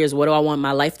 10 years? What do I want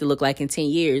my life to look like in 10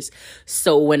 years?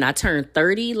 So when I turned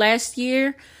 30 last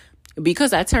year,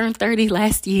 because I turned 30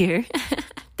 last year,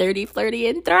 30, flirty,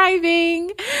 and thriving.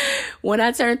 When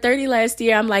I turned 30 last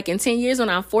year, I'm like, in 10 years when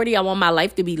I'm 40, I want my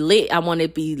life to be lit. I want to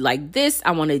be like this. I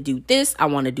want to do this. I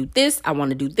want to do this. I want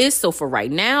to do this. So for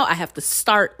right now, I have to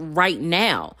start right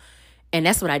now. And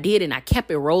that's what I did. And I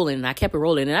kept it rolling and I kept it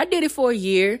rolling. And I did it for a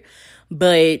year,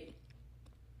 but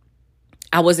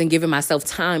I wasn't giving myself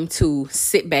time to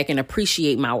sit back and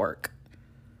appreciate my work.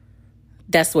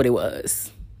 That's what it was.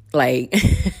 Like,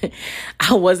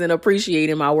 I wasn't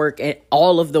appreciating my work and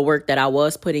all of the work that I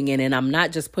was putting in. And I'm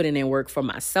not just putting in work for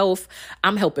myself.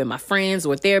 I'm helping my friends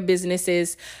with their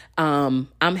businesses. I'm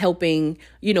helping,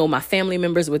 my family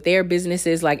members with their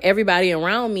businesses. Like, everybody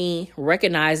around me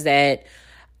recognized that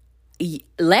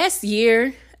last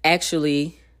year,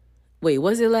 actually. Wait,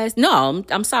 was it last? No,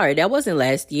 I'm sorry. That wasn't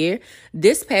last year.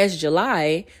 This past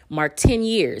July marked 10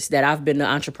 years that I've been an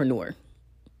entrepreneur.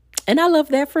 And I love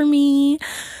that for me.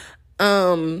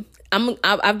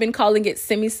 I've been calling it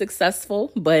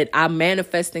semi-successful, but I'm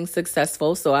manifesting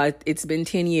successful. So it's been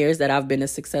 10 years that I've been a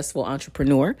successful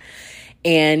entrepreneur.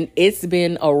 And it's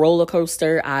been a roller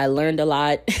coaster. I learned a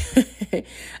lot.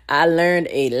 I learned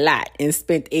a lot and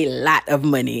spent a lot of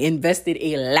money, invested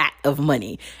a lot of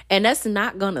money. And that's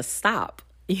not going to stop.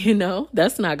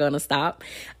 That's not going to stop.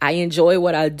 I enjoy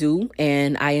what I do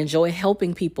and I enjoy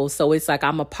helping people. So it's like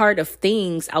I'm a part of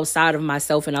things outside of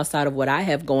myself and outside of what I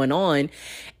have going on.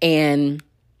 And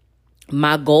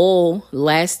my goal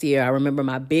last year, I remember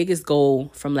my biggest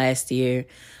goal from last year,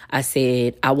 I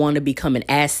said, I want to become an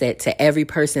asset to every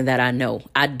person that I know.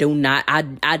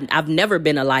 I've never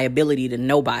been a liability to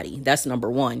nobody. That's number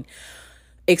one,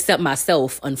 except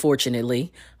myself,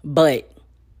 unfortunately. But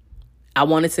I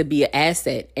wanted to be an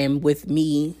asset. And with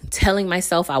me telling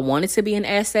myself I wanted to be an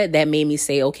asset, that made me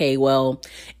say, okay, well,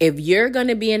 if you're going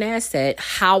to be an asset,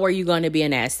 how are you going to be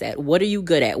an asset? What are you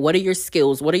good at? What are your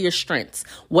skills? What are your strengths?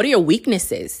 What are your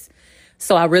weaknesses?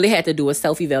 So I really had to do a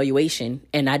self-evaluation,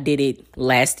 and I did it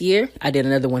last year. I did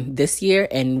another one this year.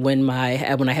 And when I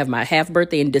have my half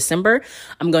birthday in December,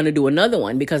 I'm going to do another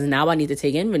one because now I need to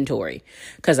take inventory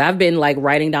because I've been like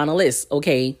writing down a list.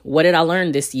 Okay, what did I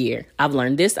learn this year? I've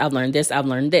learned this. I've learned this. I've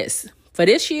learned this. For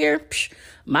this year,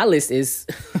 my list is,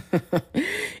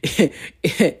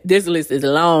 this list is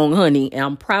long, honey. And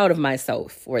I'm proud of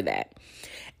myself for that.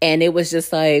 And it was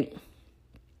just like,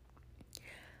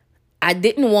 I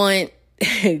didn't want,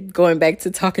 going back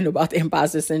to talking about the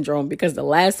imposter syndrome, because the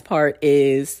last part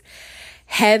is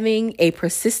having a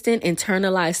persistent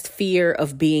internalized fear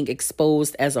of being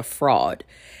exposed as a fraud.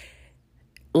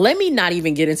 Let me not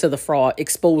even get into the fraud,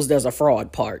 exposed as a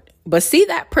fraud part. But see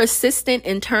that persistent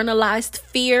internalized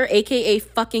fear, aka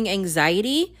fucking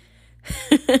anxiety?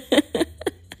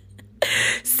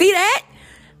 See that?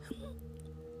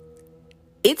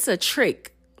 It's a trick.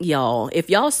 Y'all, if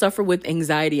y'all suffer with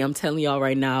anxiety, I'm telling y'all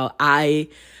right now,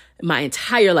 my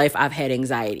entire life, I've had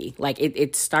anxiety. Like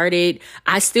it started,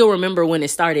 I still remember when it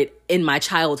started in my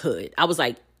childhood. I was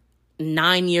like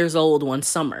 9 years old one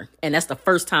summer. And that's the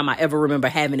first time I ever remember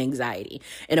having anxiety.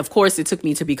 And of course, it took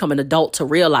me to become an adult to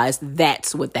realize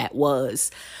that's what that was.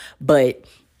 But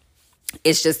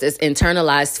it's just this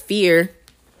internalized fear,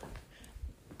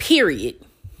 period.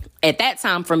 At that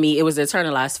time, for me, it was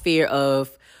internalized fear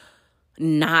of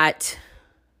it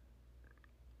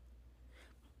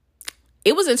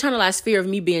was internalized fear of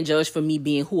me being judged for me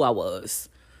being who I was.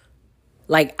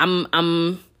 Like I'm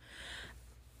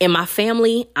in my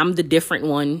family, I'm the different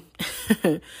one.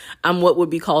 I'm what would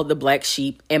be called the black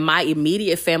sheep. And my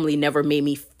immediate family never made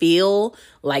me feel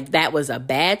like that was a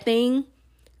bad thing.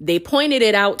 They pointed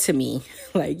it out to me,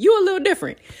 like, you're a little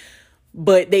different.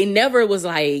 But they never was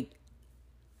like,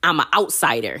 I'm an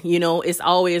outsider. It's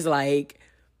always like,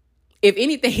 if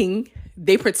anything,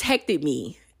 they protected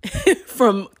me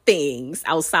from things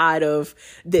outside of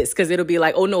this. Because it'll be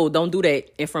like, oh, no, don't do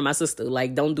that in front of my sister.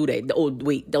 Like, don't do that. Oh,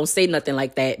 wait, don't say nothing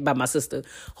like that by my sister.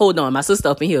 Hold on, my sister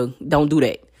up in here. Don't do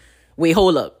that. Wait,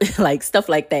 hold up. Like, stuff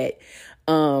like that.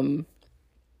 Oh,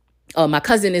 my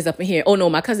cousin is up in here. Oh, no,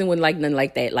 my cousin wouldn't like nothing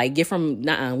like that. Like, get from,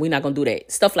 we're not going to do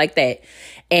that. Stuff like that.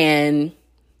 And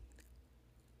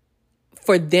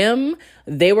for them,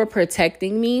 they were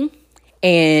protecting me.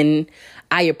 And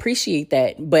I appreciate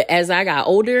that. But as I got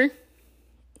older,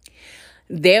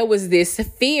 there was this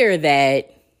fear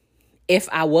that if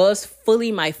I was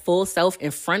fully my full self in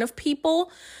front of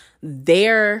people,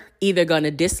 they're either going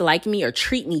to dislike me or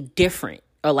treat me different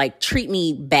or like treat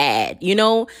me bad,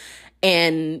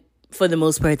 And for the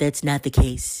most part, that's not the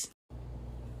case.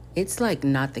 It's like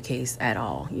not the case at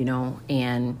all,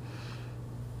 and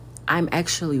I'm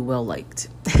actually well liked.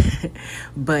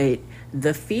 But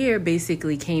the fear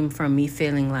basically came from me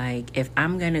feeling like if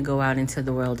I'm going to go out into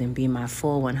the world and be my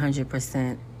full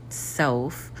 100%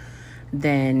 self,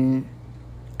 then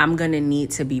I'm going to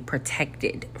need to be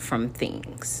protected from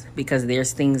things, because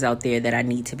there's things out there that I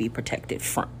need to be protected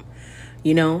from,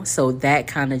 So that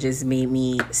kind of just made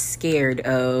me scared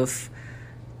of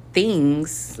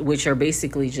things, which are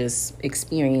basically just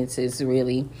experiences,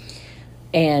 really.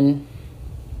 And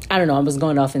I don't know, I was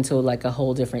going off into like a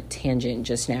whole different tangent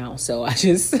just now. So I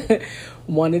just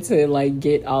wanted to like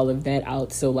get all of that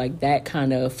out. So like that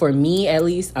kind of, for me at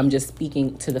least, I'm just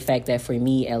speaking to the fact that for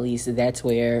me at least, that's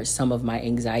where some of my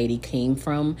anxiety came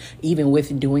from, even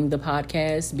with doing the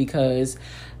podcast, because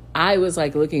I was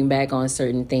like looking back on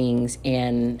certain things.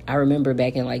 And I remember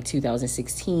back in like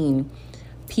 2016,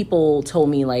 people told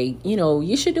me like,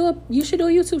 you should do a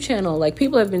YouTube channel. Like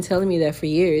people have been telling me that for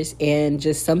years, and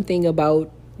just something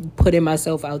about putting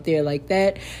myself out there like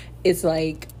that, it's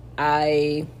like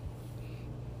I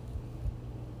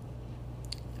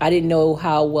didn't know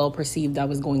how well perceived I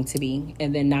was going to be.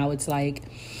 And then now it's like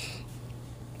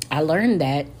I learned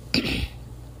that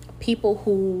people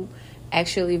who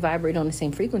actually vibrate on the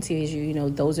same frequency as you,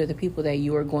 those are the people that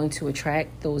you are going to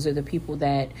attract. Those are the people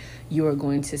that you are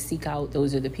going to seek out.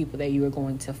 Those are the people that you are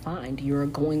going to find. You're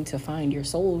going to find your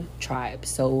soul tribe.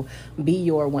 So be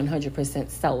your 100%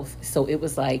 self. So it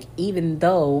was like, even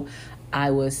though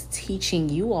I was teaching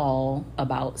you all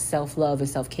about self-love and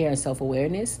self-care and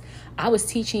self-awareness, I was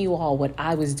teaching you all what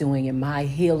I was doing in my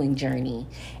healing journey.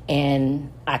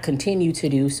 And I continue to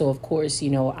do. So of course,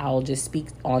 I'll just speak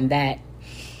on that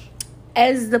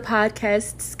as the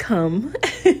podcasts come.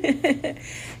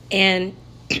 And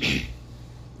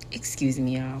excuse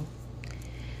me, y'all,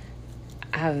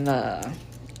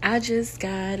 I just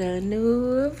got a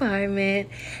new apartment,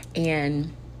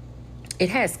 and it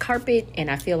has carpet,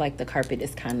 and I feel like the carpet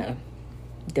is kind of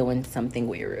doing something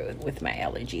weird with my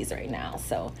allergies right now.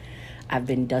 So I've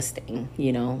been dusting,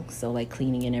 so like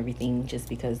cleaning and everything, just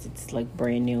because it's like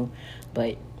brand new.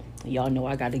 But y'all know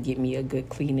I got to get me a good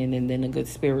cleaning, and then a good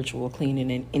spiritual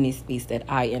cleaning in any space that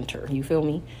I enter. You feel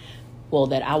me? Well,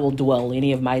 that I will dwell,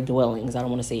 any of my dwellings. I don't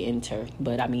want to say enter,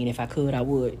 but I mean, if I could, I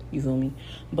would. You feel me?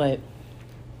 But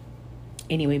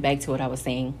anyway, back to what I was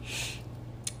saying.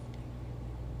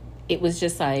 It was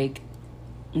just like,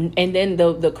 and then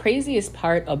the craziest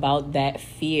part about that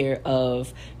fear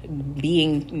of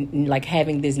being like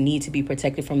having this need to be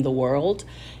protected from the world,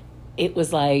 it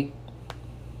was like,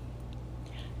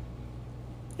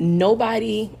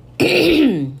 nobody,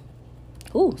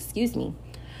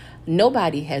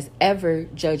 nobody has ever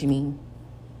judged me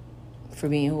for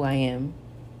being who I am.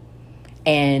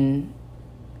 And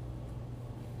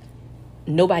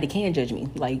nobody can judge me.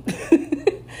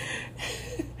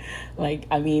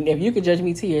 I mean, if you could judge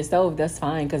me to yourself, that's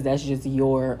fine, because that's just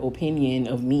your opinion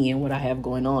of me and what I have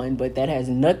going on. But that has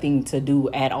nothing to do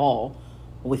at all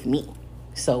with me.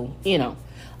 So,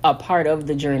 a part of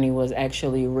the journey was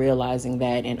actually realizing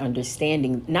that and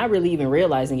understanding, not really even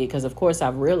realizing it, because of course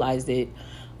I've realized it,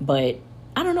 but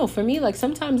I don't know, for me, like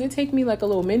sometimes it takes me like a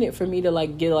little minute for me to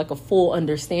like get like a full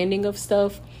understanding of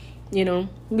stuff.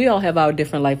 We all have our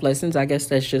different life lessons. I guess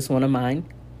that's just one of mine.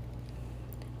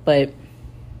 But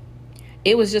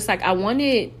it was just like, I'm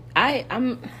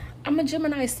a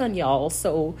Gemini sun, y'all.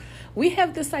 So we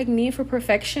have this like need for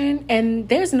perfection, and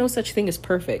there's no such thing as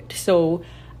perfect. So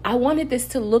I wanted this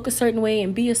to look a certain way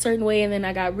and be a certain way. And then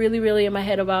I got really, really in my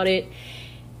head about it.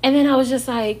 And then I was just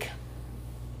like,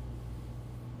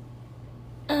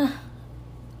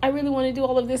 I really want to do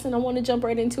all of this, and I want to jump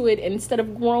right into it, instead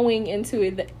of growing into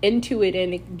it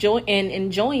and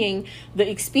enjoying the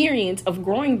experience of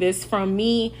growing this from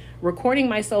me recording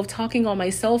myself talking on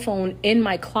my cell phone in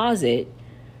my closet,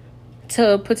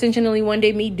 to potentially one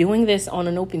day me doing this on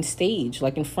an open stage,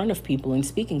 like in front of people and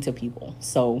speaking to people.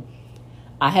 So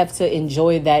I have to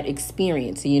enjoy that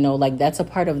experience, like that's a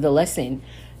part of the lesson.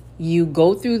 You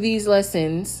go through these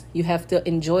lessons, you have to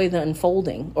enjoy the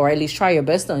unfolding, or at least try your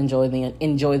best to enjoy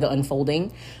the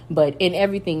unfolding. But in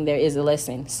everything, there is a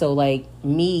lesson. So like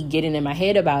me getting in my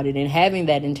head about it and having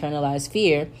that internalized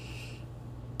fear,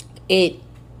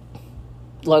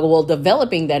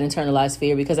 developing that internalized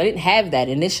fear, because I didn't have that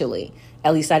initially.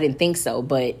 At least I didn't think so.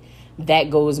 But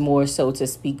that goes more so to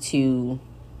speak to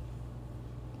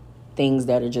things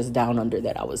that are just down under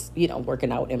that I was,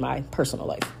 working out in my personal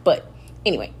life. But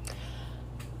anyway,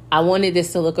 I wanted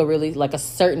this to look a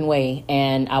certain way,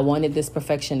 and I wanted this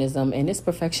perfectionism, and this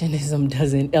perfectionism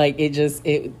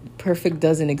perfect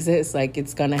doesn't exist. Like,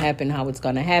 it's going to happen how it's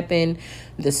going to happen.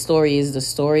 The story is the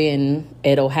story, and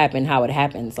it'll happen how it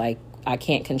happens. Like, I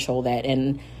can't control that.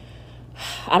 And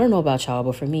I don't know about y'all,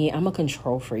 but for me, I'm a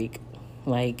control freak.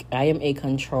 Like, I am a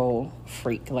control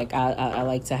freak. Like, I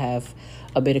like to have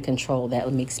a bit of control.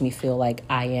 That makes me feel like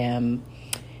I am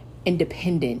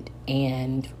independent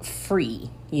and free,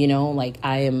 like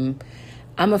I'm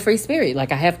a free spirit.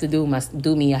 Like, I have to do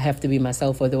me. I have to be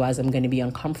myself, otherwise I'm going to be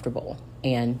uncomfortable.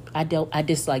 And I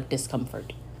dislike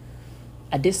discomfort.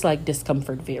 I dislike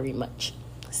discomfort very much.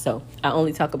 So I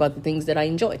only talk about the things that I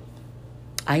enjoy.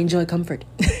 I enjoy comfort.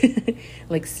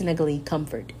 Like snuggly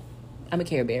comfort. I'm a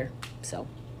Care Bear. So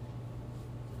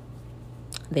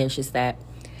there's just that.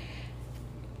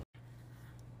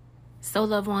 So,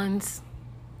 loved ones,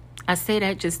 I say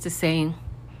that just to say,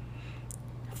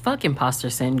 fuck imposter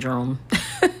syndrome.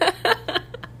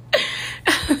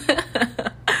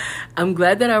 I'm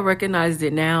glad that I recognized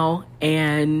it now,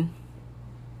 and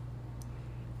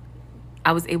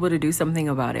I was able to do something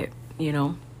about it.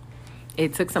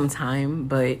 It took some time,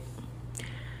 but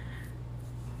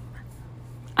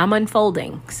I'm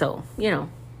unfolding. So,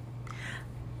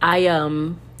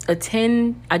 I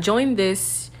joined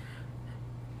this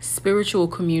spiritual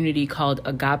community called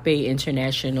Agape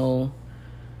International,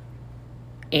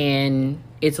 and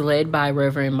it's led by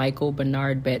Reverend Michael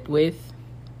Bernard Beckwith.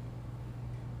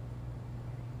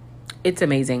 It's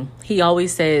amazing. He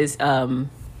always says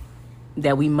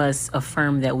that we must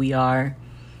affirm that we are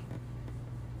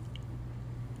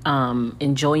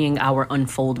enjoying our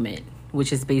unfoldment,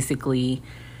 which is basically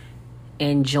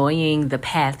enjoying the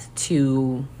path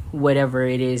to whatever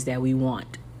it is that we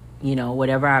want.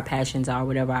 Whatever our passions are,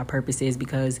 whatever our purpose is,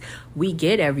 because we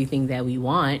get everything that we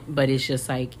want, but it's just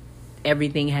like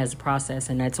everything has a process,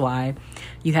 and that's why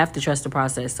you have to trust the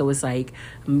process. So it's like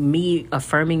me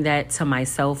affirming that to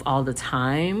myself all the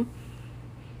time.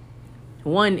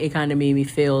 One, it kind of made me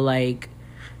feel like,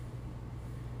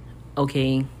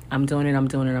 okay, I'm doing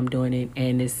it.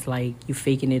 And it's like you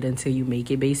faking it until you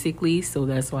make it, basically. So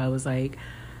that's why I was like,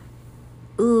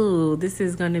 ooh, this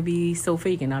is going to be so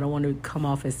fake. And I don't want to come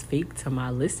off as fake to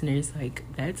my listeners. Like,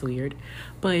 that's weird.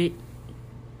 But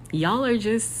y'all are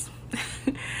just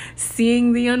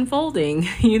seeing the unfolding.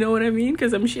 You know what I mean?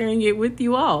 Because I'm sharing it with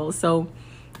you all. So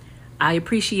I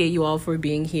appreciate you all for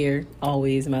being here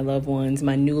always, my loved ones,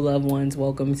 my new loved ones.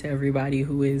 Welcome to everybody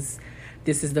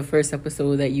this is the first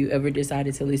episode that you ever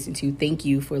decided to listen to. Thank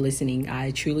you for listening. I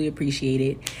truly appreciate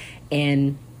it.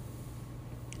 And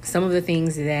some of the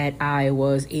things that I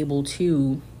was able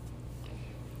to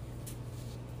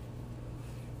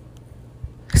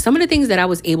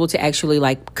actually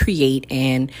like create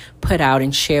and put out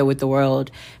and share with the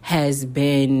world has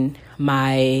been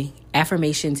my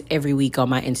affirmations every week on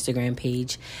my Instagram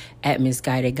page at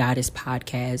Misguided Goddess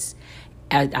Podcast.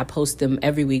 I post them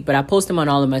every week, but I post them on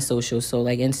all of my socials. So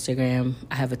like Instagram,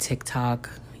 I have a TikTok,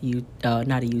 not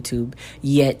a YouTube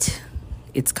yet.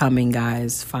 It's coming,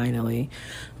 guys, finally.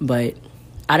 But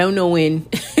I don't know when.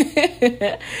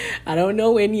 I don't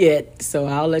know when yet. So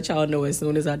I'll let y'all know as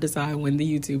soon as I decide when the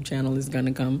YouTube channel is going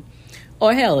to come.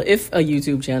 Or hell, if a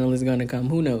YouTube channel is going to come,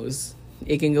 who knows?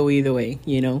 It can go either way,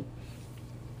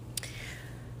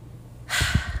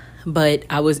 But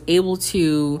I was able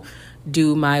to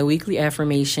do my weekly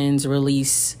affirmations,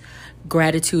 release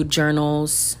gratitude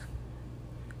journals,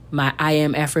 my I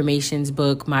Am Affirmations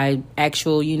book, my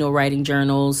actual, writing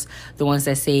journals, the ones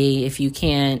that say, if you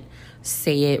can't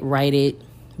say it, write it.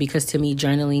 Because to me,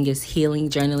 journaling is healing.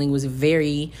 Journaling was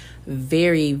very,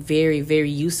 very, very,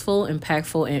 very useful,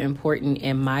 impactful, and important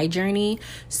in my journey.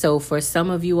 So for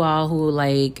some of you all who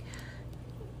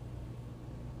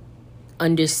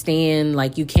understand,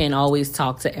 you can't always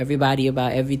talk to everybody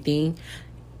about everything,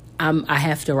 I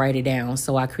have to write it down.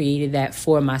 So I created that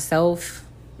for myself,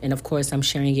 and of course I'm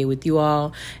sharing it with you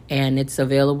all, and it's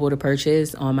available to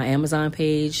purchase on my Amazon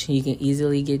page. You can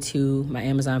easily get to my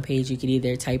Amazon page. You can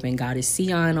either type in Goddess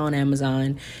Sion on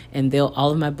Amazon, and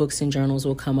all of my books and journals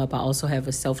will come up. I also have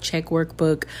a self-check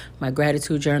workbook, my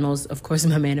gratitude journals, of course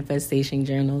my manifestation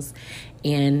journals,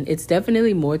 and it's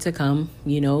definitely more to come,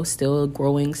 still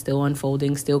growing, still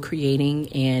unfolding, still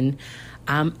creating. And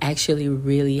I'm actually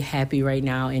really happy right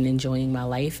now and enjoying my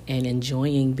life and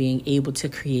enjoying being able to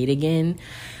create again.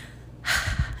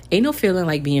 Ain't no feeling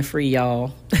like being free,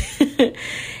 y'all.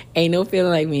 Ain't no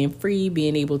feeling like being free,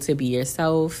 being able to be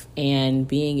yourself and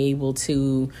being able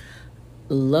to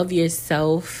love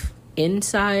yourself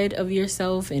inside of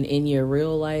yourself and in your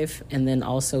real life, and then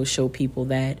also show people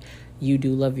that you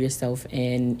do love yourself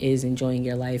and is enjoying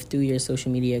your life through your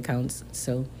social media accounts.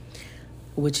 So,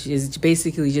 which is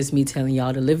basically just me telling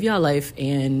y'all to live your life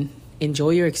and enjoy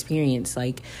your experience.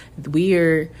 We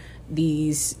are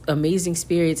these amazing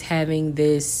spirits having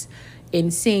this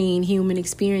insane human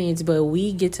experience, but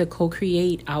we get to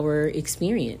co-create our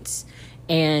experience.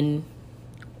 And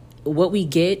what we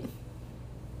get,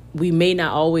 we may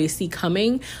not always see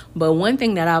coming. But one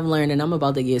thing that I've learned, and I'm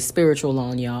about to get spiritual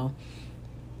on y'all,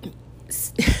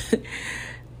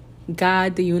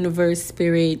 God, the universe,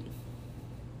 spirit,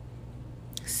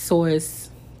 source,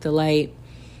 the light,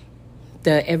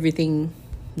 the everything,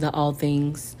 the all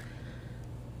things,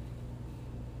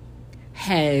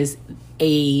 has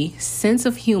a sense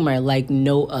of humor like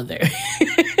no other.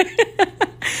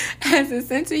 Has a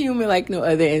sense of humor like no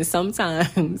other. And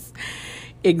sometimes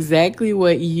exactly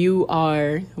what you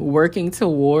are working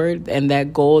toward, and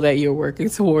that goal that you're working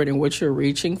toward and what you're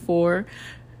reaching for,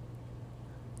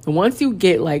 once you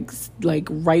get like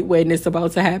right when it's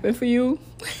about to happen for you,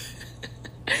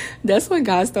 that's when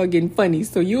God start getting funny.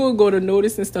 So you will go to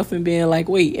noticing stuff and being like,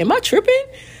 wait, am I tripping?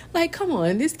 Like, come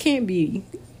on, this can't be.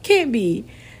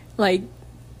 Like,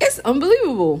 it's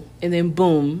unbelievable. And then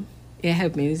boom, it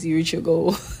happens. You reach your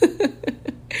goal.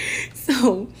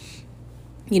 So,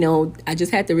 I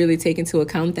just had to really take into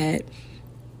account that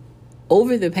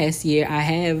over the past year, I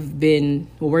have been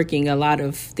working a lot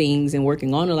of things and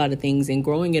working on a lot of things and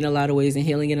growing in a lot of ways and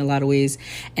healing in a lot of ways,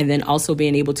 and then also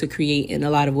being able to create in a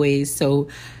lot of ways. So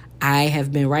I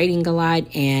have been writing a lot,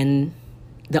 and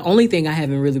the only thing I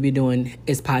haven't really been doing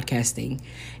is podcasting.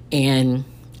 And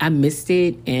I missed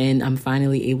it, and I'm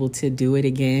finally able to do it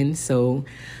again. So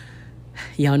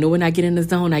y'all know when I get in the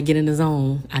zone, I get in the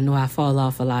zone. I know I fall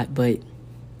off a lot, but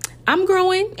I'm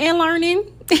growing and learning.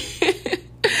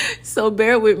 So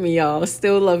bear with me, y'all.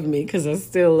 Still love me because I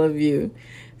still love you.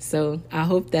 So I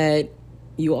hope that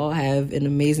you all have an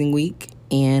amazing week,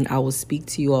 and I will speak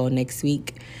to you all next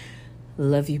week.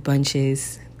 Love you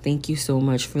bunches. Thank you so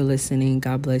much for listening.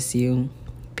 God bless you.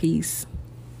 Peace.